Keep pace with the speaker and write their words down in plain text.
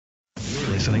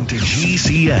listening to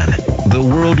GCN, the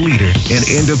world leader in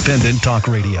independent talk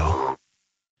radio. All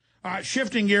right,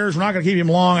 shifting gears. We're not going to keep him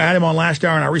long. I had him on last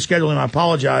hour, and I rescheduled him. I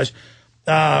apologize.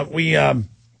 We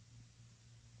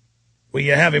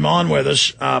have him on with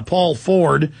us, Paul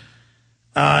Ford,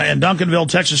 and Duncanville,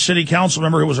 Texas City Council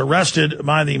member who was arrested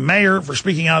by the mayor for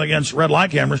speaking out against red light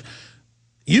cameras.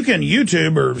 You can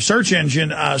YouTube or search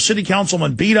engine city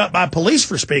councilman beat up by police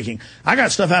for speaking. I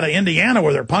got stuff out of Indiana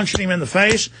where they're punching him in the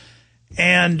face.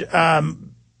 And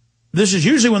this is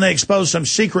usually when they expose some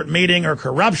secret meeting or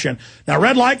corruption. Now,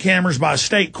 red light cameras by a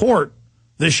state court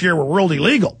this year were ruled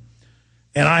illegal.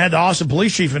 And I had the Austin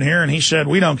police chief in here, and he said,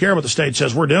 we don't care what the state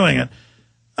says, we're doing it.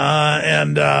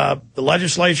 The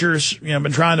legislature's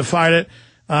been trying to fight it.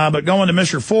 But going to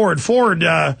Mr. Ford. Ford,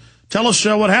 tell us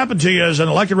what happened to you as an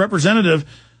elected representative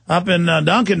up in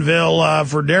Duncanville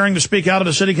for daring to speak out at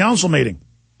a city council meeting.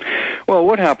 Well,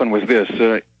 what happened was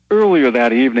this. Earlier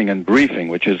that evening in briefing,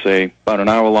 which is about an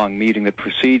hour-long meeting that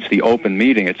precedes the open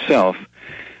meeting itself,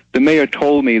 the mayor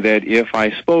told me that if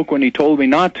I spoke when he told me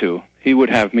not to, he would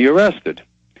have me arrested.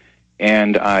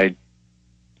 And I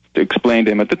explained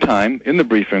to him at the time in the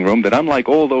briefing room that unlike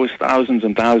all those thousands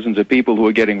and thousands of people who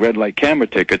are getting red light camera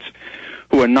tickets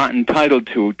who are not entitled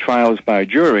to trials by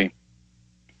jury,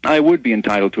 I would be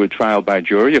entitled to a trial by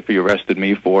jury if he arrested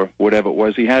me for whatever it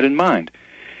was he had in mind.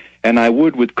 And I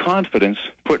would, with confidence,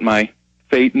 put my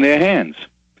fate in their hands.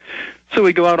 So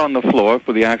we go out on the floor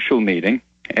for the actual meeting,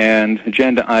 and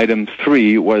agenda item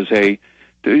 3 was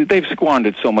they've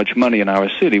squandered so much money in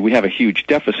our city, we have a huge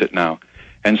deficit now.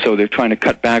 And so they're trying to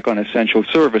cut back on essential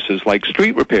services like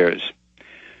street repairs.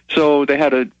 So they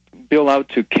had a bill out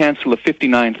to cancel a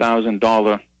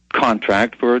 $59,000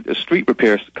 contract for a street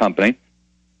repair company,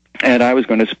 and I was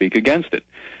going to speak against it.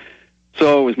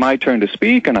 So it was my turn to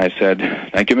speak, and I said,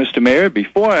 thank you, Mr. Mayor.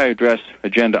 Before I address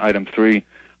agenda item 3,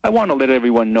 I want to let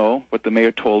everyone know what the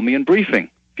mayor told me in briefing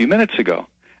a few minutes ago.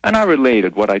 And I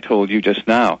related what I told you just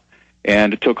now,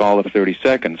 and it took all of 30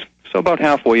 seconds. So about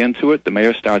halfway into it, the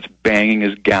mayor starts banging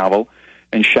his gavel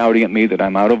and shouting at me that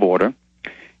I'm out of order.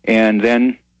 And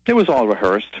then it was all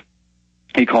rehearsed.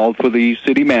 He called for the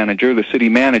city manager. The city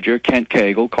manager, Kent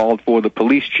Cagle, called for the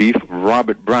police chief,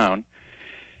 Robert Brown.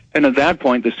 And at that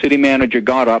point, the city manager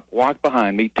got up, walked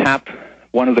behind me, tapped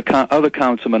one of the other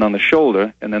councilmen on the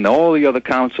shoulder, and then all the other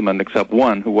councilmen, except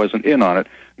one who wasn't in on it,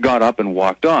 got up and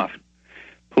walked off.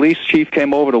 Police chief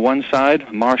came over to one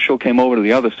side, marshal came over to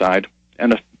the other side,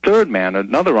 and a third man,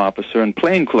 another officer in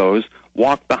plain clothes,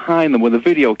 walked behind them with a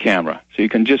video camera. So you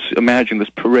can just imagine this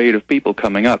parade of people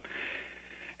coming up.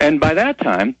 And by that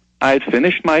time, I had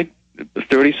finished my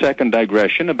 30-second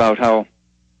digression about how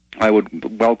I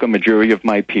would welcome a jury of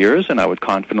my peers, and I would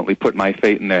confidently put my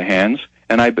fate in their hands.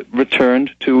 And I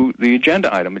returned to the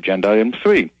agenda item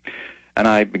 3. And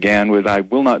I began with, I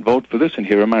will not vote for this, and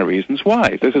here are my reasons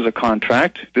why. This is a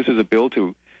contract. This is a bill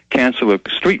to cancel a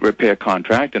street repair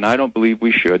contract, and I don't believe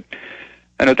we should.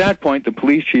 And at that point, the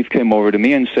police chief came over to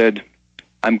me and said,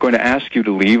 I'm going to ask you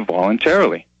to leave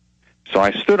voluntarily. So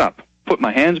I stood up, put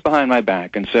my hands behind my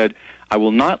back, and said, I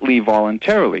will not leave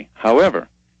voluntarily. However,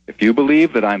 if you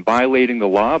believe that I'm violating the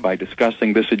law by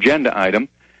discussing this agenda item,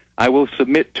 I will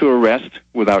submit to arrest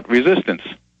without resistance.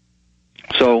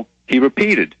 So he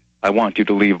repeated, I want you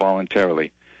to leave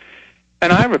voluntarily.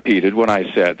 And I repeated what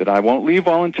I said, that I won't leave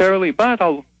voluntarily, but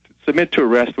I'll submit to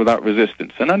arrest without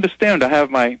resistance. And understand, I have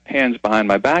my hands behind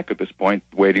my back at this point,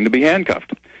 waiting to be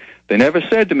handcuffed. They never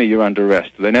said to me, you're under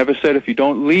arrest. They never said, if you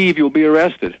don't leave, you'll be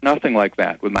arrested. Nothing like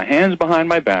that. With my hands behind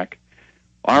my back,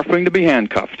 offering to be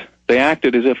handcuffed, they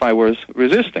acted as if I was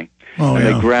resisting.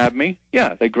 They grabbed me.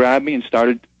 Yeah, they grabbed me and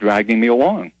started dragging me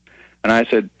along. And I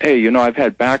said, hey, I've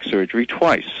had back surgery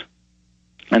twice.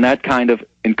 And that kind of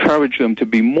encouraged them to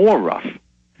be more rough.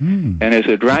 And as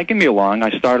they're dragging me along, I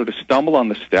started to stumble on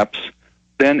the steps.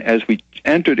 Then as we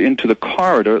entered into the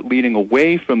corridor leading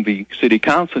away from the city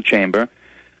council chamber,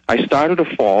 I started to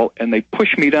fall, and they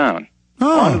pushed me down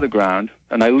onto the ground,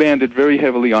 and I landed very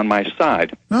heavily on my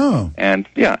side. And,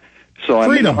 so So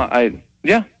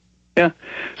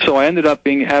I ended up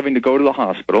having to go to the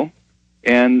hospital,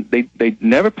 and they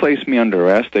never placed me under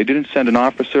arrest. They didn't send an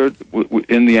officer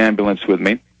in the ambulance with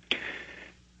me.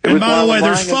 And by the way,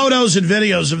 there's photos and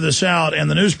videos of this out,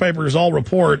 and the newspapers all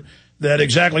report that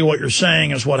exactly what you're saying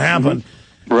is what happened.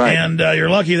 Right. And you're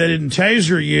lucky they didn't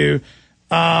taser you.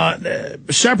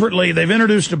 Separately, they've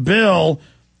introduced a bill,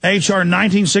 H.R.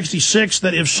 1966,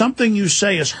 that if something you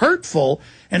say is hurtful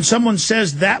and someone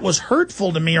says that was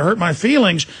hurtful to me or hurt my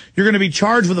feelings, you're going to be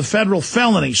charged with a federal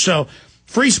felony. So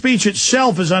free speech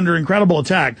itself is under incredible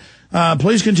attack.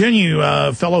 Please continue,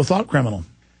 fellow thought criminal.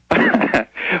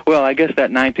 Well, I guess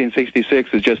that 1966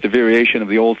 is just a variation of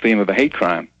the old theme of a hate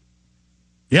crime.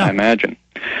 Yeah, I imagine.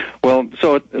 Well,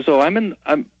 so I'm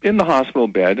in the hospital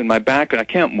bed, and my back, I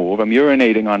can't move. I'm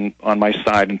urinating on my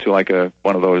side into like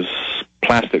one of those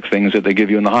plastic things that they give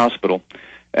you in the hospital.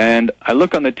 And I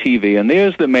look on the TV, and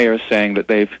there's the mayor saying that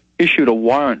they've issued a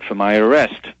warrant for my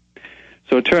arrest.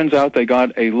 So it turns out they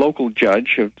got a local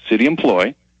judge, a city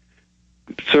employee,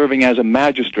 serving as a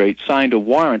magistrate, signed a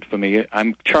warrant for me.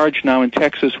 I'm charged now in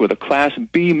Texas with a Class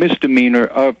B misdemeanor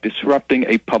of disrupting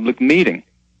a public meeting.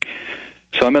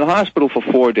 So I'm in the hospital for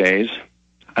 4 days.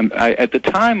 At the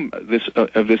time of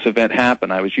this event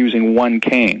happened, I was using one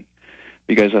cane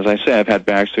because, as I said, I've had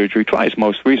back surgery twice,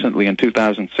 most recently in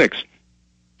 2006.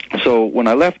 So when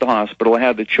I left the hospital, I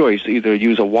had the choice, either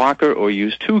use a walker or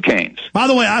use two canes. By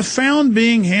the way, I found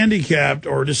being handicapped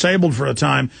or disabled for a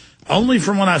time, only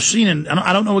from what I've seen, and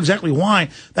I don't know exactly why,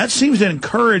 that seems to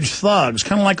encourage thugs,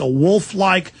 kind of like a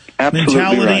wolf-like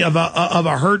mentality of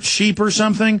a hurt sheep or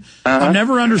something. I've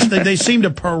never understood. They seem to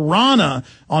piranha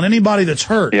on anybody that's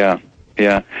hurt. Yeah.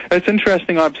 Yeah, it's an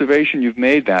interesting observation you've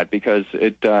made that, because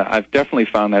I've definitely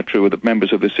found that true with the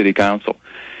members of the city council.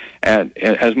 And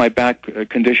as my back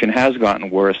condition has gotten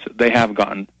worse, they have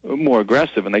gotten more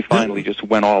aggressive, and they finally just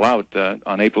went all out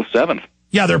on April 7th.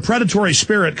 Yeah, their predatory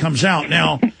spirit comes out.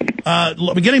 Now,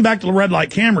 getting back to the red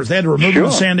light cameras, they had to remove them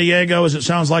in San Diego, as it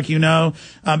sounds like you know,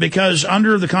 because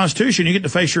under the Constitution, you get to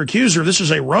face your accuser. This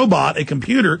is a robot, a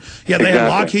computer. Yeah, they had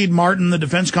Lockheed Martin, the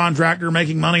defense contractor,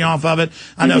 making money off of it.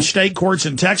 I know state courts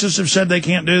in Texas have said they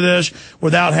can't do this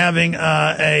without having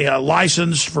a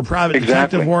license for private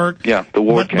detective work. Yeah, the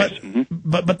Ward case.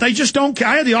 But they just don't care.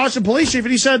 I had the Austin police chief,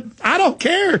 and he said, I don't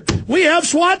care. We have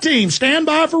SWAT teams. Stand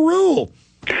by for rule.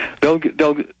 They'll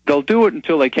do it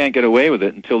until they can't get away with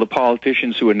it, until the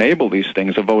politicians who enable these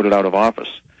things are voted out of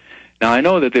office. Now, I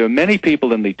know that there are many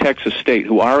people in the Texas state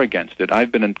who are against it.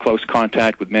 I've been in close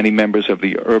contact with many members of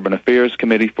the Urban Affairs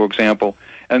Committee, for example,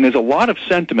 and there's a lot of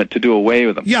sentiment to do away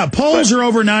with them. Yeah, polls are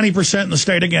over 90% in the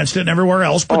state against it and everywhere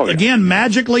else. But again,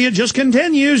 magically, it just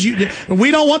continues.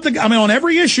 We don't want on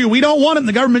every issue, we don't want it. And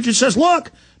the government just says,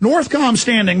 look, Northcom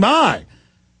standing by.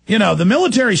 You know, the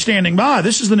military standing by.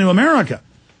 This is the new America.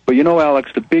 But you know,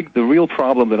 Alex, the real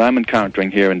problem that I'm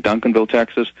encountering here in Duncanville,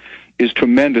 Texas, is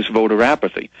tremendous voter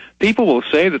apathy. People will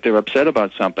say that they're upset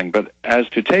about something, but as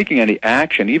to taking any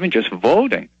action, even just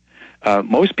voting,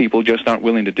 most people just aren't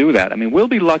willing to do that. I mean, we'll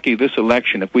be lucky this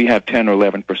election if we have 10 or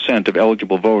 11% of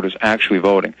eligible voters actually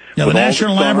voting. Yeah, the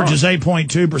national average is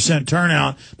 8.2%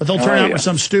 turnout, but they'll turn out with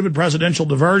some stupid presidential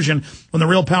diversion when the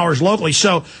real power is locally.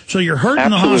 So you're hurt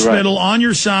in the hospital on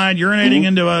your side, urinating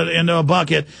into a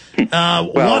bucket.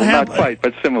 Well, what happened? Not quite,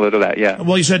 but similar to that, yeah.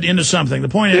 Well, you said into something. The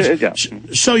point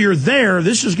is, so you're there.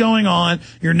 This is going on.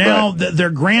 You're now, they're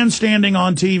grandstanding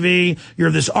on TV.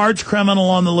 You're this arch criminal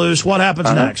on the loose. What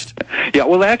happens next? Yeah,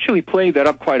 well, they actually played that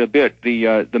up quite a bit.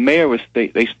 The mayor was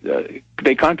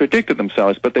they contradicted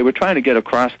themselves, but they were trying to get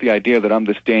across the idea that I'm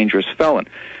this dangerous felon.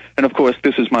 And of course,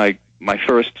 this is my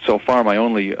first, so far, my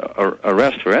only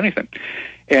arrest for anything.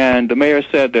 And the mayor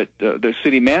said that the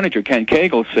city manager, Ken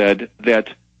Cagle, said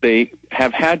that they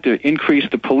have had to increase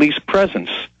the police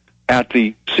presence at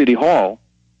the city hall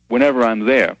whenever I'm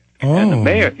there. And the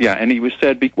mayor, and he was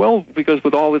said, because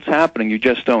with all that's happening, you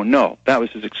just don't know. That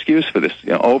was his excuse for this,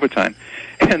 overtime.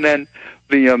 And then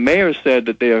the mayor said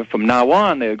that from now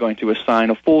on, they are going to assign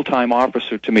a full-time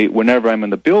officer to me whenever I'm in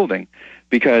the building,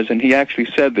 and he actually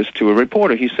said this to a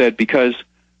reporter, he said, because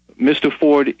Mr.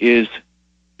 Ford is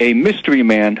a mystery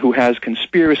man who has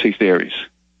conspiracy theories.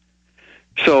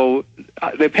 So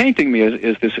they're painting me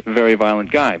as this very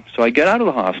violent guy. So I get out of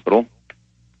the hospital.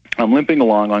 I'm limping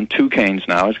along on two canes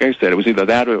now. As I said, it was either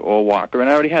that or a walker, and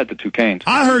I already had the two canes.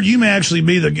 I heard you may actually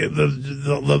be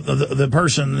the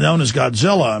person known as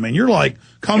Godzilla. I mean, you're like,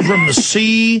 come from the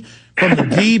sea, from the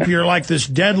deep. You're like this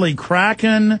deadly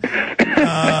kraken.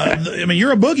 I mean,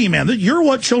 you're a boogeyman. You're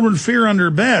what children fear under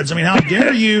beds. I mean, how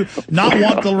dare you not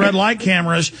want the red light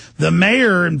cameras? The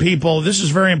mayor and people, this is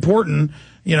very important,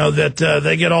 that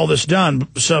they get all this done.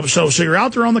 So you're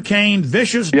out there on the cane,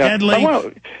 vicious, deadly.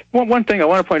 One thing I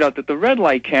want to point out, that the red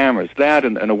light cameras, that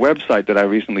and a website that I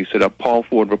recently set up, Paul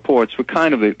Ford Reports, were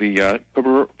kind of the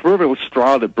proverbial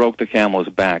straw that broke the camel's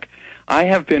back. I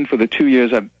have been, for the 2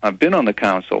 years I've been on the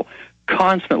council,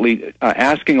 constantly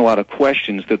asking a lot of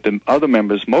questions that the other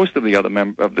members, most of the other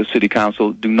members of the city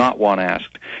council, do not want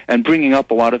asked, and bringing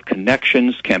up a lot of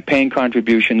connections, campaign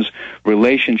contributions,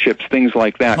 relationships, things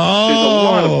like that.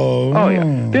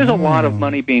 There's a lot of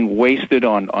money being wasted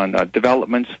on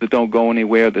developments that don't go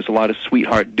anywhere. There's a lot of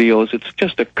sweetheart deals. It's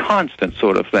just a constant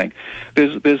sort of thing.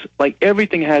 There's like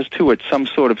everything has to it some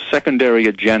sort of secondary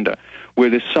agenda, where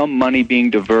there's some money being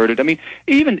diverted. I mean,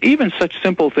 even such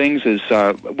simple things as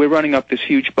we're running up this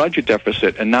huge budget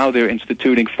deficit, and now they're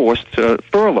instituting forced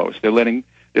furloughs.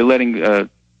 They're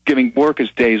giving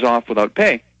workers days off without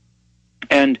pay,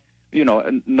 and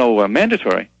no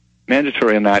mandatory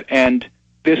in that. And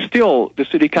there's still, the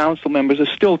city council members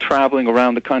are still traveling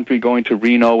around the country, going to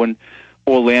Reno and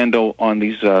Orlando on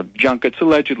these junkets,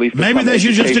 allegedly. Maybe they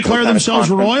should just declare themselves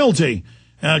royalty.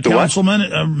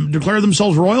 Councilmen declare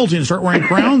themselves royalty and start wearing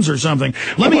crowns or something.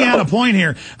 Let me add a point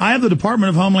here. I have the Department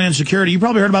of Homeland Security. You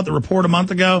probably heard about the report a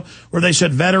month ago where they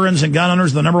said veterans and gun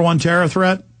owners are the #1 terror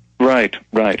threat. Right.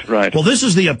 Well, this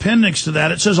is the appendix to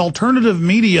that. It says alternative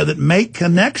media that make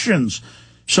connections.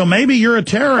 So maybe you're a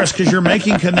terrorist because you're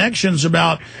making connections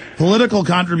about political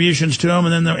contributions to them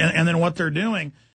and then what they're doing.